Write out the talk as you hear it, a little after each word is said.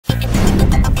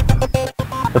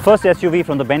The first SUV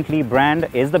from the Bentley brand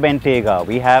is the Bentayga.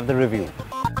 We have the review.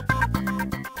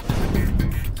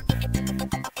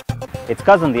 Its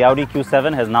cousin, the Audi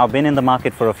Q7, has now been in the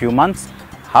market for a few months.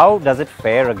 How does it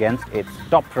fare against its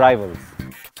top rivals?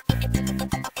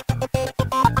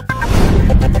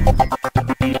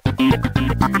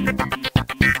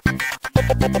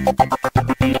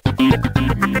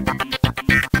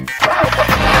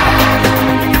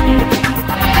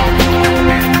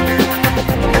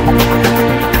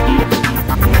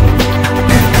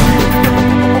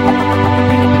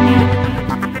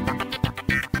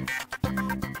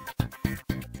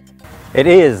 It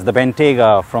is the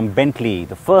Bentayga from Bentley,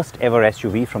 the first ever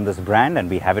SUV from this brand, and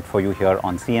we have it for you here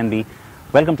on CNB.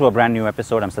 Welcome to a brand new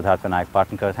episode. I'm Siddharth Vinayak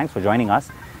Partner. Thanks for joining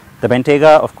us. The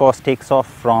Bentayga, of course, takes off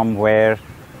from where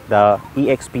the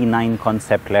EXP9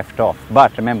 concept left off.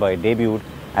 But remember, it debuted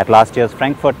at last year's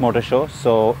Frankfurt Motor Show,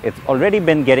 so it's already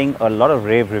been getting a lot of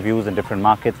rave reviews in different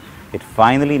markets. It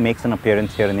finally makes an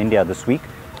appearance here in India this week,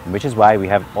 which is why we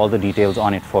have all the details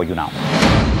on it for you now.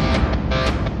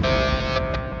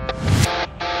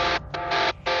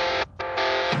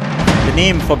 The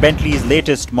name for Bentley's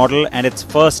latest model and its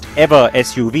first ever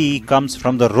SUV comes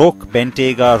from the Roque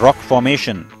Bentayga rock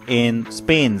formation in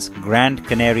Spain's Gran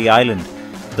Canaria Island.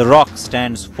 The rock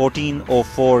stands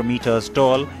 1404 meters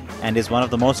tall and is one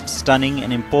of the most stunning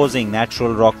and imposing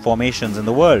natural rock formations in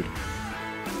the world.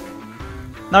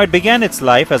 Now, it began its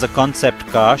life as a concept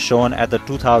car shown at the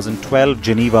 2012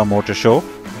 Geneva Motor Show.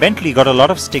 Bentley got a lot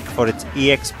of stick for its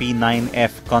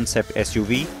EXP9F concept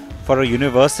SUV for a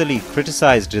universally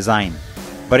criticized design.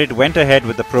 But it went ahead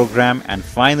with the program, and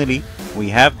finally we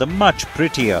have the much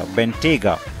prettier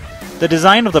Bentayga. The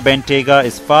design of the Bentayga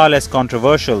is far less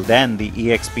controversial than the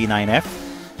EXP9F,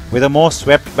 with a more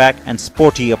swept back and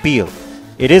sporty appeal.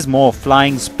 It is more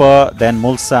flying spur than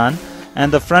Mulsanne,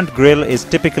 and the front grille is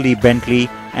typically Bentley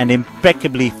and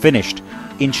impeccably finished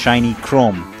in shiny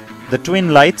chrome. The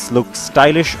twin lights look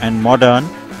stylish and modern,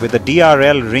 with the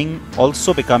DRL ring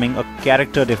also becoming a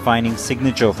character-defining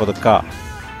signature for the car.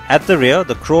 At the rear,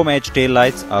 the chrome-edged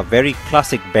taillights are very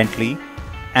classic Bentley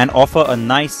and offer a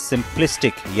nice,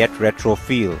 simplistic yet retro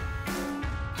feel.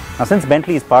 Now, since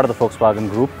Bentley is part of the Volkswagen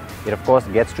Group, it of course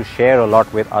gets to share a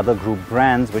lot with other group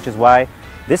brands, which is why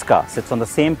this car sits on the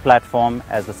same platform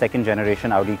as the second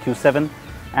generation Audi Q7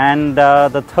 and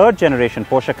the third generation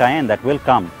Porsche Cayenne that will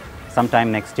come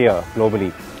sometime next year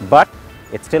globally. But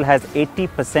it still has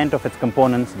 80% of its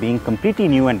components being completely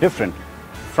new and different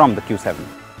from the Q7.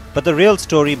 But the real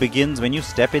story begins when you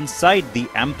step inside the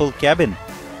ample cabin.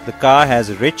 The car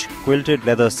has rich quilted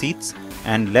leather seats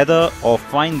and leather or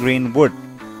fine-grained wood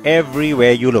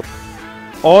everywhere you look.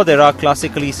 Or there are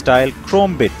classically styled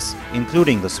chrome bits,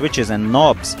 including the switches and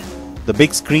knobs. The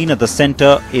big screen at the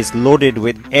center is loaded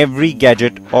with every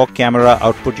gadget or camera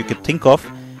output you could think of,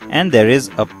 and there is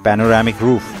a panoramic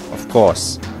roof, of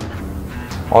course.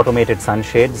 Automated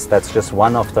sunshades, that's just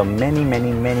one of the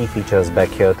many features back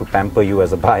here to pamper you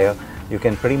as a buyer. You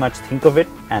can pretty much think of it,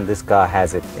 and this car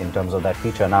has it in terms of that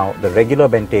feature. Now, the regular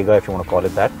Bentayga, if you want to call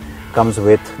it that, comes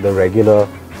with the regular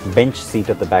bench seat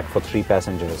at the back for 3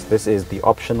 passengers. This is the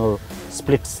optional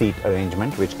split seat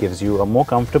arrangement, which gives you a more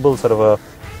comfortable sort of a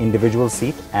individual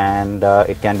seat, and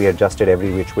it can be adjusted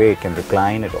every which way. It can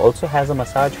recline. It also has a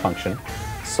massage function.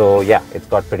 So yeah, it's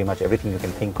got pretty much everything you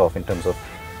can think of in terms of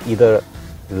either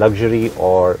luxury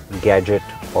or gadget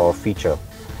or feature,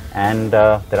 and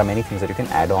there are many things that you can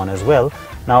add on as well.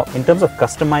 Now, in terms of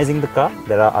customizing the car,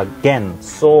 there are again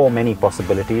so many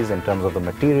possibilities in terms of the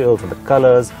materials and the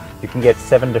colors. You can get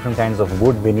 7 different kinds of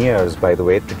wood veneers, by the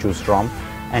way, to choose from.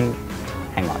 And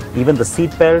hang on, even the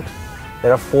seat belt,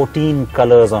 there are 14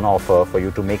 colors on offer for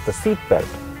you to make the seat belt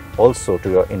also to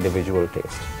your individual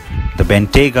taste. The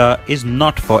Bentayga is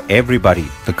not for everybody.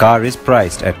 The car is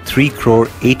priced at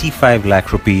 3,85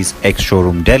 lakh rupees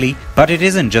ex-showroom Delhi, but it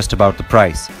isn't just about the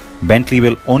price. Bentley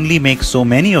will only make so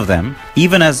many of them,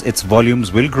 even as its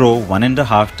volumes will grow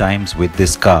 1.5 times with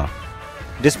this car.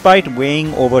 Despite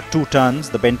weighing over 2 tons,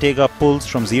 the Bentayga pulls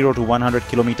from 0 to 100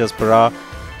 kilometers per hour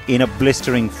in a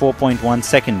blistering 4.1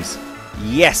 seconds.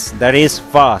 Yes, that is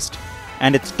fast,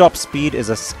 and its top speed is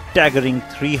a staggering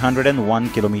 301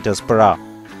 kilometers per hour.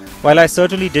 While I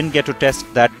certainly didn't get to test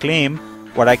that claim,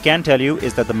 what I can tell you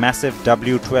is that the massive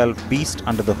W12 beast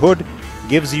under the hood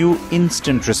gives you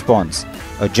instant response.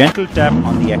 A gentle tap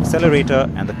on the accelerator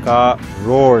and the car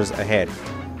roars ahead.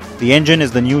 The engine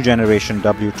is the new generation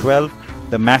W12.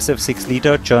 The massive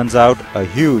 6-litre churns out a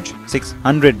huge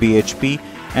 600 bhp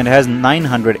and has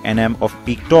 900 Nm of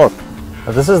peak torque.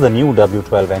 Now, this is the new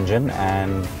W12 engine,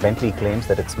 and Bentley claims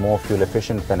that it's more fuel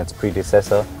efficient than its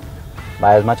predecessor.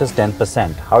 by as much as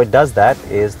 10%. How it does that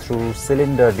is through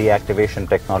cylinder deactivation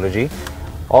technology.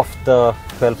 Of the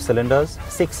 12 cylinders,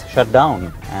 6 shut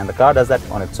down, and the car does that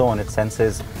on its own. It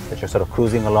senses that you're sort of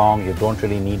cruising along, you don't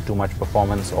really need too much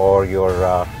performance, or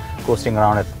you're coasting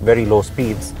around at very low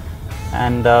speeds,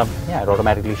 and yeah, it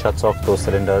automatically shuts off those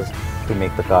cylinders to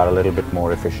make the car a little bit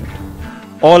more efficient.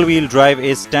 All-wheel drive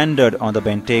is standard on the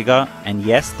Bentayga, and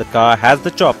yes, the car has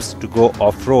the chops to go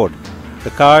off-road.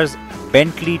 The car's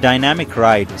Bentley Dynamic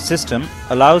Ride system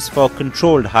allows for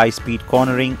controlled high-speed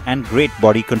cornering and great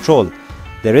body control.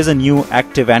 There is a new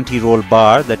active anti-roll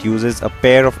bar that uses a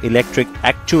pair of electric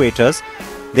actuators.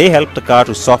 They help the car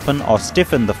to soften or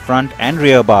stiffen the front and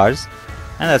rear bars,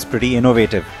 and that's pretty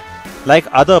innovative. Like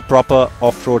other proper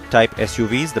off-road type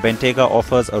SUVs, the Bentayga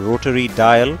offers a rotary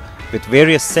dial with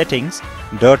various settings: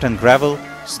 dirt and gravel,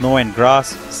 snow and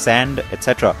grass, sand,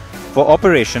 etc. for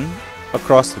operation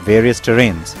across various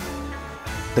terrains.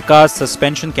 The car's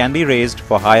suspension can be raised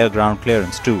for higher ground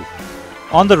clearance too.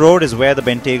 On the road is where the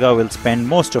Bentayga will spend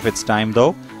most of its time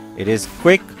though. It is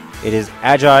quick, it is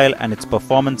agile, and its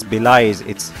performance belies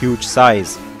its huge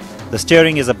size. The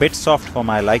steering is a bit soft for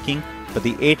my liking, but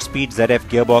the 8-speed ZF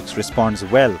gearbox responds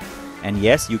well. And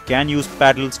yes, you can use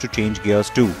paddles to change gears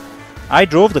too. I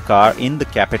drove the car in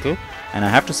the capital, and I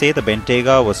have to say the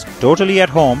Bentayga was totally at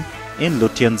home in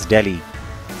Lutyens, Delhi.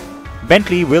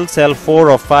 Bentley will sell 4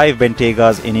 or 5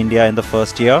 Bentaygas in India in the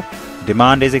first year.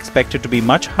 Demand is expected to be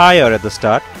much higher at the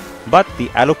start, but the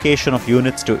allocation of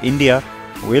units to India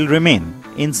will remain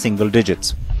in single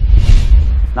digits.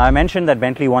 Now, I mentioned that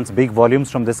Bentley wants big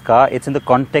volumes from this car. It's in the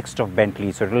context of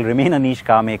Bentley, so it will remain a niche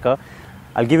car maker.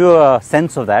 I'll give you a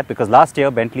sense of that because last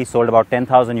year Bentley sold about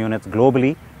 10,000 units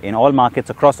globally in all markets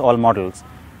across all models.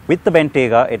 With the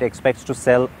Bentayga, it expects to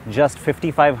sell just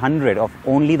 5,500 of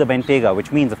only the Bentayga,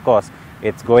 which means, of course,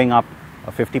 it's going up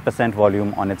a 50%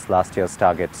 volume on its last year's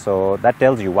target. So that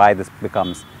tells you why this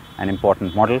becomes an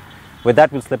important model. With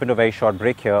that, we'll slip into a very short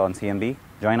break here on CNB.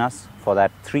 Join us for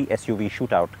that 3 SUV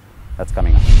shootout that's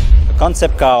coming up. The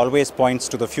concept car always points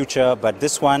to the future, but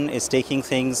this one is taking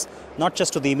things not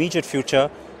just to the immediate future,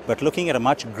 but looking at a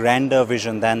much grander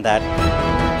vision than that.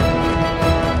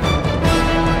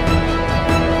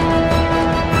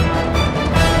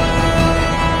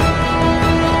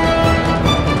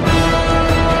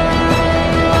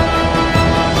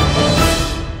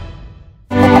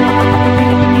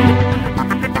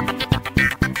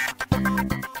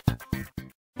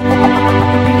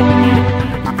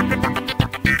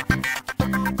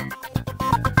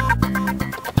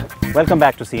 Welcome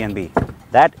back to CNB.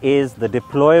 That is the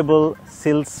deployable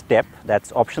sill step.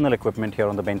 That's optional equipment here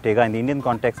on the Bentayga. In the Indian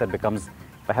context, that becomes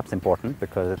perhaps important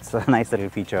because it's a nice little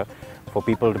feature for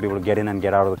people to be able to get in and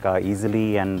get out of the car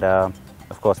easily. And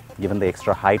of course, given the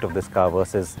extra height of this car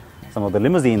versus some of the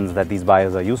limousines that these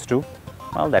buyers are used to,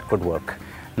 well, that could work.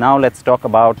 Now let's talk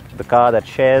about the car that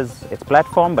shares its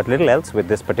platform but little else with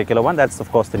this particular one. That's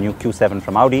of course the new Q7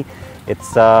 from Audi.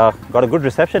 It's got a good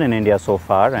reception in India so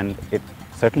far, and it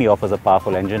certainly offers a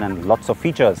powerful engine and lots of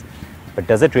features. But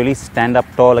does it really stand up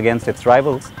tall against its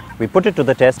rivals? We put it to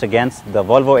the test against the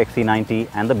Volvo XC90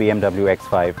 and the BMW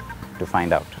X5 to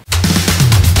find out.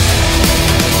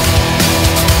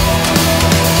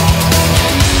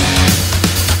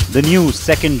 The new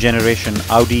second-generation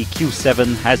Audi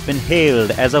Q7 has been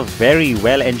hailed as a very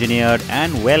well-engineered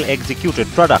and well-executed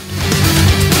product.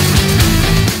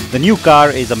 The new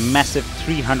car is a massive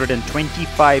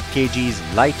 325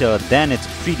 kgs lighter than its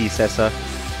predecessor,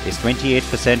 is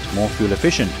 28% more fuel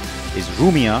efficient, is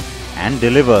roomier, and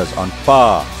delivers on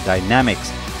power,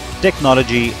 dynamics,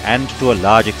 technology, and to a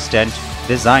large extent,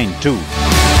 design too.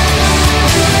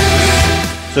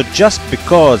 So just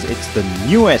because it's the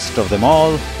newest of them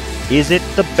all, is it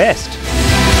the best?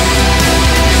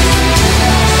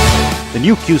 The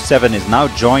new Q7 is now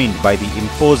joined by the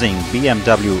imposing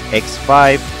BMW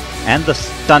X5 and the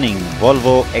stunning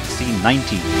Volvo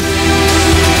XC90.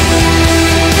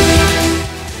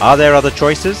 Are there other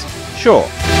choices? Sure.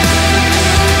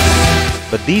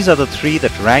 But these are the 3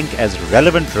 that rank as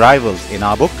relevant rivals in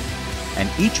our book, and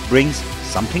each brings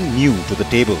something new to the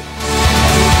table.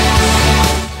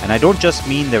 And I don't just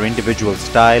mean their individual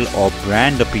style or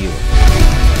brand appeal.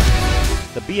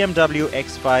 The BMW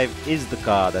X5 is the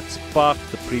car that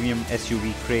sparked the premium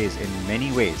SUV craze in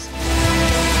many ways.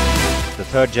 The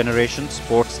third-generation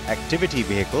sports activity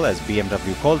vehicle, as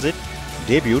BMW calls it,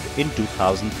 debuted in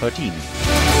 2013.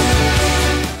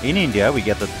 In India, we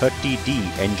get the 30D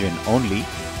engine only,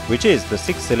 which is the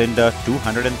 6-cylinder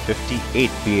 258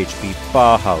 bhp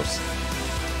powerhouse.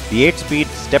 The 8-speed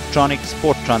Steptronic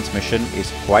sport transmission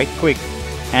is quite quick,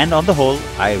 and on the whole,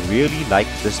 I really like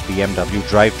this BMW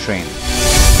drivetrain.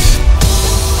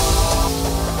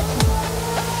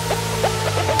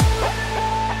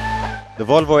 The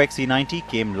Volvo XC90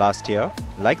 came last year.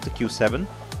 Like the Q7,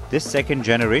 this second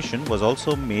generation was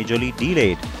also majorly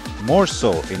delayed, more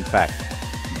so in fact.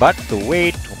 But the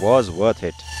wait was worth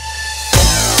it.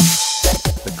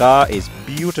 The car is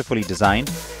beautifully designed,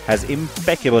 has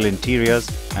impeccable interiors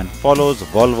and follows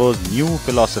Volvo's new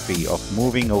philosophy of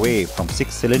moving away from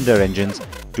 6-cylinder engines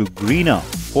to greener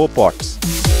 4-pots.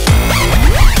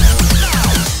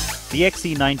 The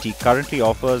XC90 currently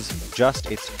offers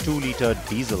just its 2-litre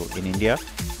diesel in India.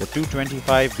 The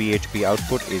 225 bhp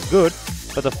output is good,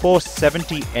 but the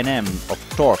 470 Nm of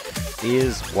torque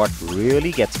is what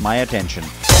really gets my attention.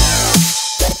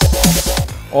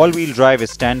 All-wheel drive is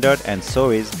standard and so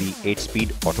is the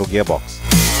 8-speed auto gearbox.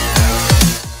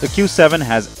 The Q7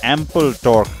 has ample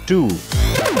torque too.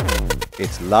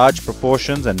 Its large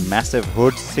proportions and massive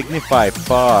hood signify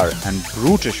power and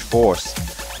brutish force.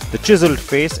 The chiseled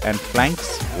face and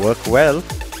flanks work well,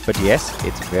 but yes,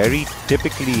 it's very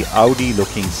typically Audi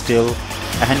looking still,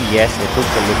 and yes, it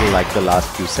looks a little like the last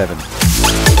Q7.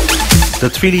 The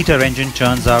 3-litre engine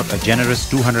churns out a generous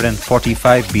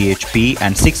 245 bhp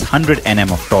and 600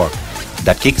 Nm of torque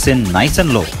that kicks in nice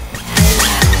and low.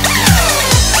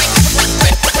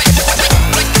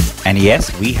 And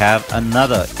yes, we have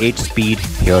another 8-speed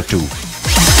here too.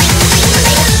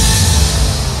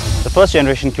 The first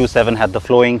generation Q7 had the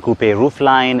flowing coupe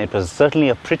roofline. It was certainly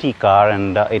a pretty car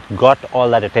and it got all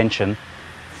that attention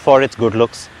for its good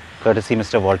looks, courtesy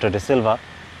Mr. Walter De Silva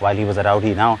while he was at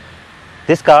Audi. Now,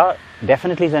 this car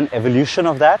definitely is an evolution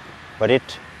of that, but it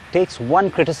takes one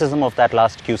criticism of that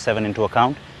last Q7 into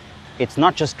account. It's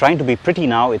not just trying to be pretty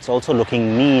now, it's also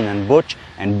looking mean and butch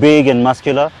and big and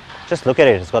muscular. Just look at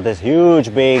it, it's got this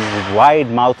huge, big, wide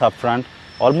mouth up front.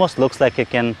 Almost looks like it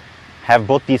can have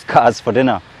both these cars for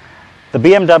dinner. The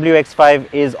BMW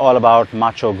X5 is all about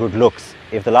macho good looks.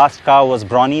 If the last car was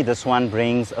brawny, this one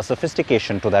brings a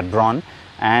sophistication to that brawn,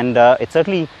 and it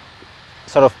certainly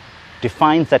sort of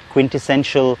defines that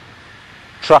quintessential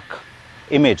truck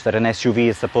image that an SUV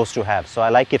is supposed to have. So I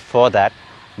like it for that,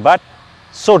 but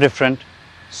so different,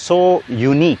 so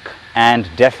unique, and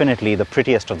definitely the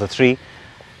prettiest of the three.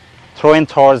 Throw in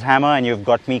Thor's hammer and you've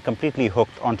got me completely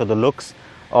hooked onto the looks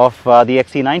of the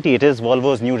XC90. It is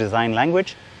Volvo's new design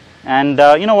language. And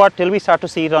you know what, till we start to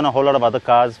see it on a whole lot of other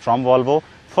cars from Volvo,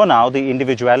 for now the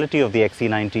individuality of the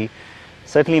XC90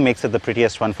 certainly makes it the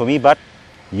prettiest one for me. But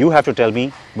you have to tell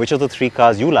me which of the three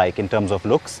cars you like in terms of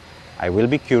looks. I will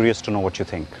be curious to know what you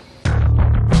think.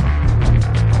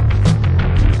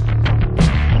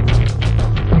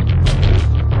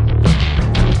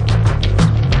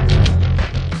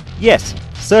 Yes,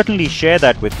 certainly share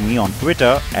that with me on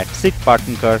Twitter at Sid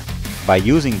Partnkar by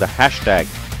using the hashtag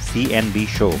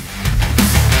CNBShow.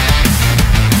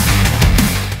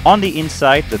 On the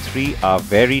inside, the three are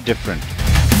very different.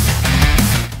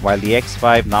 While the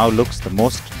X5 now looks the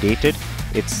most dated,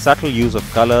 its subtle use of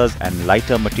colors and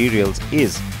lighter materials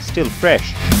is still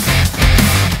fresh.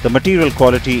 The material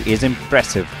quality is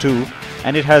impressive too,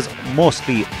 and it has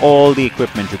mostly all the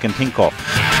equipment you can think of.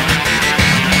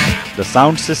 The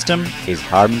sound system is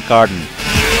Harman Kardon.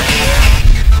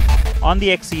 On the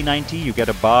XC90, you get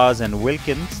a Bars and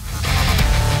Wilkins.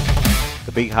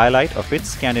 The big highlight of its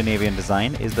Scandinavian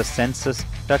design is the Sensus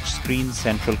touchscreen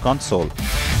central console.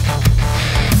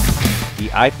 The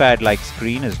iPad-like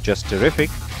screen is just terrific,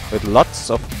 with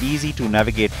lots of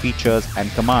easy-to-navigate features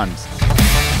and commands.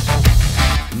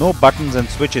 No buttons and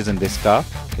switches in this car.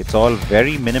 It's all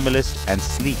very minimalist and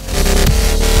sleek.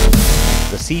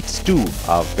 The seats too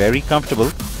are very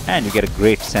comfortable and you get a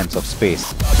great sense of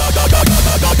space.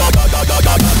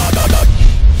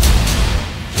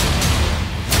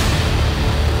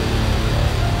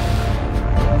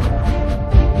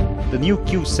 The new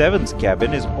Q7's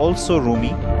cabin is also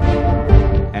roomy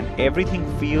and everything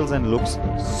feels and looks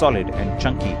solid and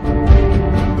chunky.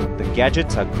 The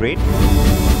gadgets are great,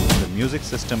 the music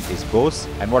system is Bose,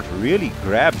 and what really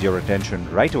grabs your attention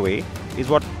right away is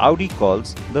what Audi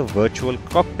calls the virtual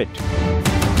cockpit.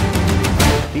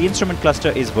 The instrument cluster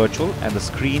is virtual and the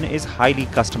screen is highly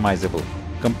customizable,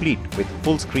 complete with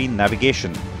full screen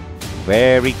navigation.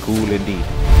 Very cool indeed.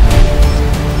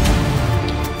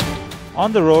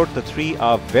 On the road, the three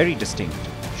are very distinct.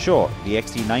 Sure, the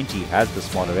XC90 has the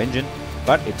smaller engine,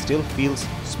 but it still feels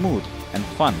smooth and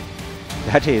fun.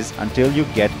 That is, until you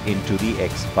get into the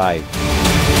X5.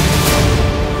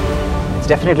 It's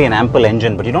definitely an ample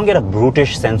engine, but you don't get a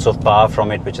brutish sense of power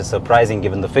from it, which is surprising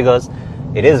given the figures.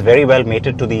 It is very well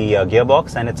mated to the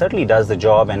gearbox, and it certainly does the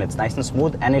job, and it's nice and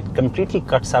smooth, and it completely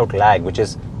cuts out lag, which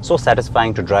is so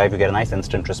satisfying to drive. You get a nice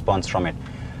instant response from it.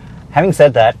 Having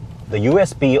said that, the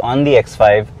USP on the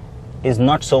X5 is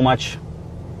not so much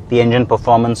the engine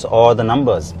performance or the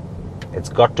numbers. It's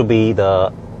got to be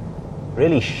the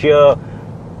really sheer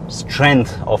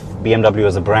strength of BMW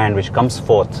as a brand which comes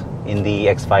forth in the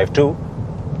X5 too.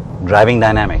 Driving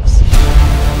dynamics.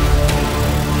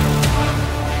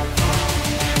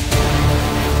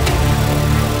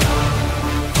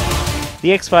 The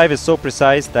X5 is so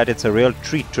precise that it's a real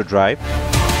treat to drive.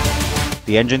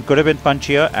 The engine could have been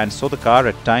punchier, and so the car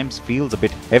at times feels a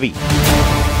bit heavy.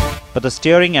 But the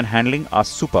steering and handling are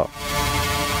super.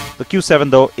 The Q7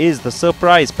 though is the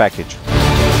surprise package.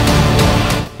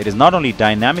 It is not only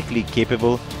dynamically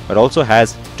capable but also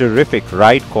has terrific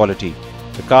ride quality.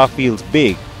 The car feels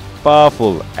big,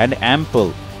 powerful and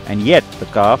ample, and yet the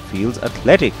car feels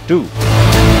athletic too.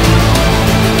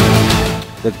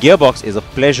 The gearbox is a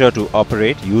pleasure to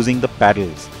operate using the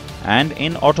paddles and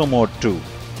in auto mode too,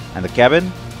 and the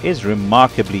cabin is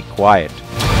remarkably quiet.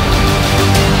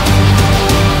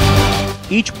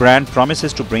 Each brand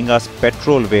promises to bring us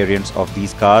petrol variants of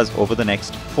these cars over the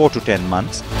next 4 to 10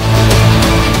 months.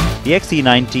 The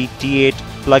XC90 T8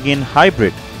 plug-in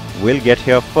hybrid will get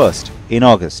here first in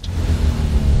August.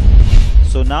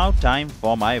 So now time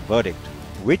for my verdict.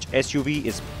 Which SUV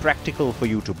is practical for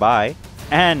you to buy?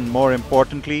 And more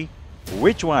importantly,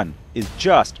 which one is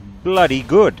just bloody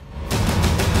good?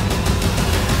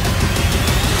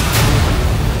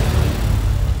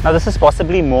 Now this is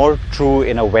possibly more true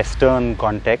in a Western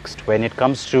context when it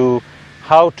comes to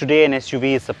how today an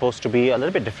SUV is supposed to be a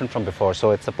little bit different from before. So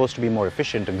it's supposed to be more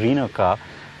efficient, a greener car,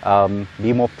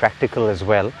 be more practical as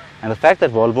well. And the fact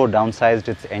that Volvo downsized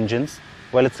its engines,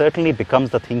 well, it certainly becomes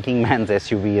the thinking man's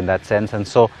SUV in that sense. And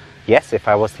so, yes, if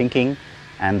I was thinking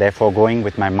and therefore going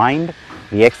with my mind,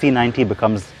 the XC90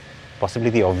 becomes possibly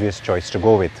the obvious choice to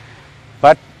go with.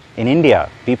 But in India,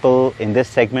 people in this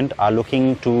segment are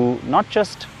looking to not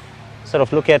just sort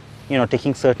of look at,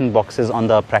 ticking certain boxes on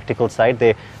the practical side.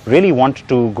 They really want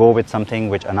to go with something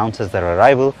which announces their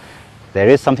arrival. There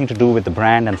is something to do with the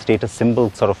brand and status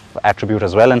symbol sort of attribute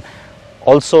as well. And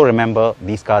also remember,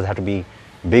 these cars have to be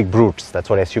big brutes. That's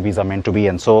what SUVs are meant to be.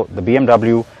 And so the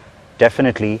BMW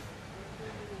definitely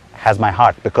has my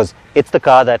heart, because it's the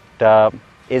car that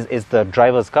is the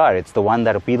driver's car. It's the one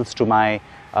that appeals to my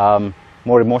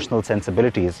more emotional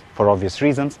sensibilities for obvious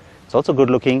reasons. It's also good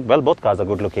looking. Well, both cars are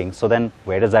good looking. So then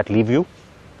where does that leave you?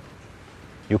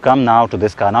 You come now to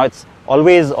this car. Now it's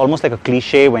always almost like a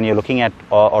cliche when you're looking at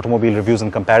automobile reviews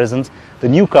and comparisons. The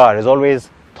new car is always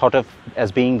thought of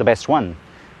as being the best one.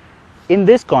 In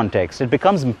this context, it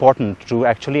becomes important to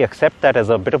actually accept that as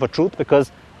a bit of a truth,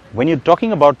 because when you're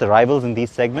talking about the rivals in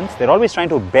these segments, they're always trying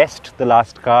to best the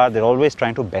last car. They're always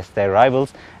trying to best their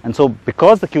rivals. And so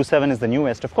because the Q7 is the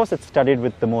newest, of course it's studded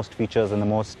with the most features and the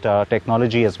most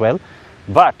technology as well.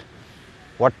 But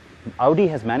what Audi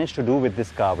has managed to do with this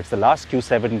car, which the last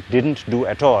Q7 didn't do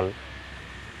at all,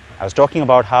 I was talking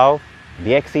about how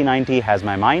the XC90 has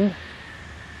my mind,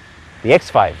 the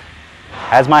X5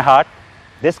 has my heart.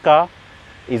 This car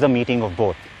is a meeting of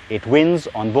both. It wins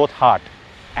on both heart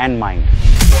and mind.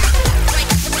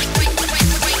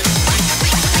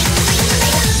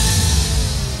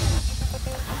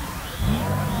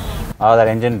 Oh, that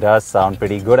engine does sound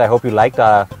pretty good. I hope you liked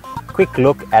our quick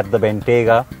look at the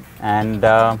Bentayga and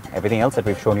everything else that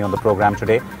we've shown you on the program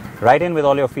today. Write in with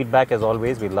all your feedback as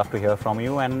always. We'd love to hear from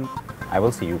you, and I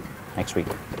will see you next week.